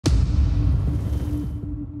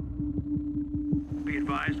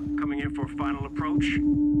clear for final approach.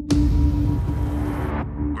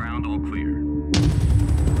 Ground all clear.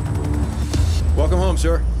 Welcome home,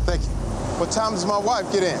 sir. Thank you. What time does my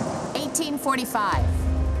wife get in?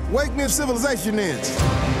 1845. Wake me if civilization ends.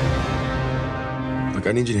 Look,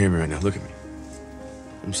 I need you to hear me right now. Look at me.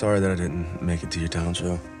 I'm sorry that I didn't make it to your town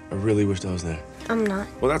show. I really wished I was there. I'm not.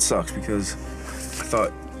 Well, that sucks because I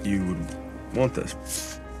thought you would want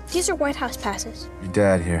this. These are White House passes. Your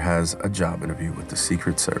dad here has a job interview with the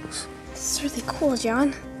Secret Service. This is really cool, John.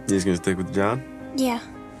 You just gonna stick with John? Yeah.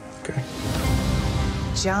 Okay.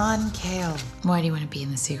 John Cale. Why do you want to be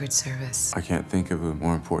in the Secret Service? I can't think of a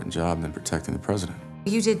more important job than protecting the president.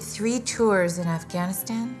 You did 3 tours in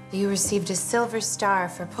Afghanistan. You received a Silver Star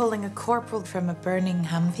for pulling a corporal from a burning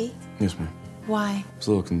Humvee. Yes, ma'am. Why? I was a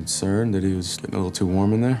little concerned that he was getting a little too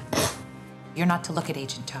warm in there. You're not to look at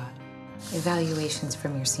Agent Todd. Evaluations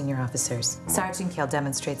from your senior officers. Sergeant Cale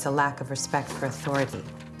demonstrates a lack of respect for authority.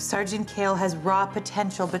 Sergeant Cale has raw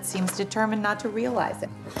potential but seems determined not to realize it.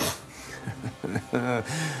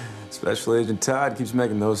 Special Agent Todd keeps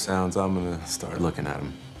making those sounds. I'm gonna start looking at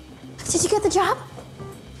him. Did you get the job?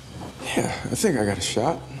 Yeah, I think I got a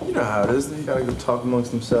shot. You know how it is. They gotta go talk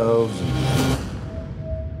amongst themselves.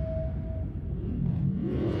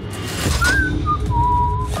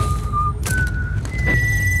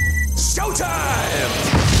 Showtime!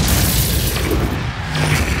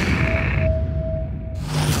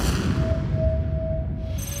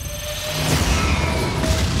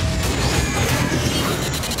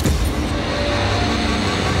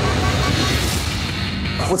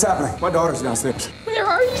 What's happening? My daughter's downstairs. Where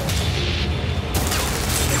are you?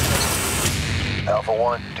 Alpha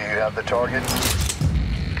 1, do you have the target?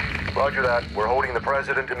 Roger that. We're holding the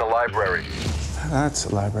president in the library. That's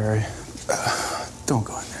a library. Don't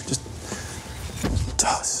go in there. Just...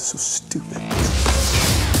 Oh, this is so stupid.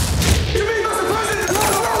 You mean Mr. President?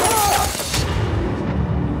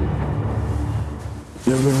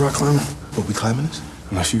 You ever been rock climbing? Will we climbing this?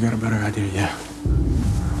 Unless you got a better idea, yeah.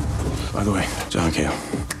 By the way, John Cale.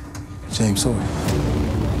 James Sawyer.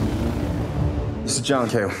 This is John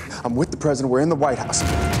Cale. I'm with the president. We're in the White House.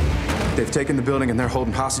 They've taken the building and they're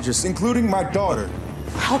holding hostages, including my daughter.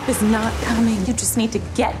 Help is not coming. You just need to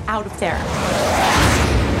get out of there.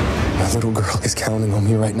 My little girl is counting on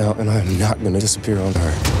me right now, and I am not going to disappear on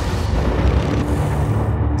her.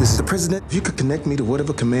 This is the president. If you could connect me to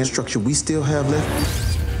whatever command structure we still have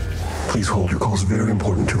left. Please hold. Your call is very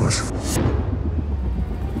important to us.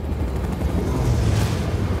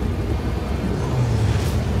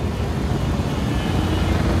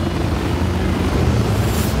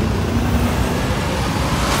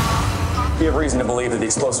 We have reason to believe that the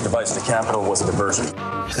explosive device at the Capitol was a diversion.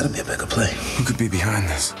 There's gotta be a bigger play. Who could be behind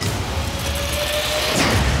this?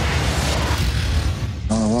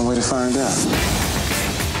 Only one way to find out.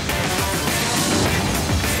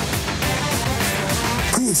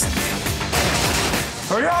 Please.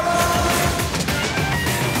 Hurry up!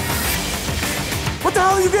 What the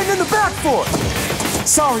hell are you getting in the back for?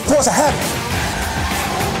 Sorry, force a habit.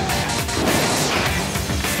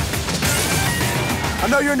 I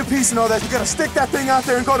know you're into peace and all that. You gotta stick that thing out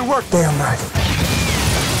there and go to work. Damn right.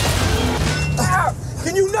 Ah!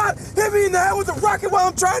 Can you not hit me in the head with a rocket while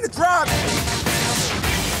I'm trying to drive?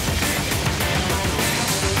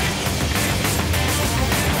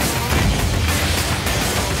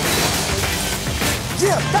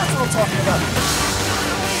 Yeah, that's what I'm talking about.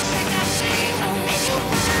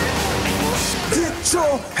 Get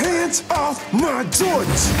your hands off my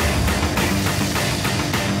Jordans.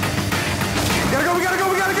 Gotta go, we gotta go,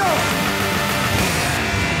 we gotta go!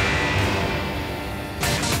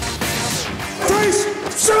 Freeze!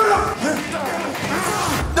 Shoot him!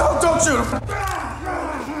 No, don't shoot him!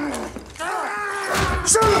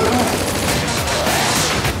 Shoot him!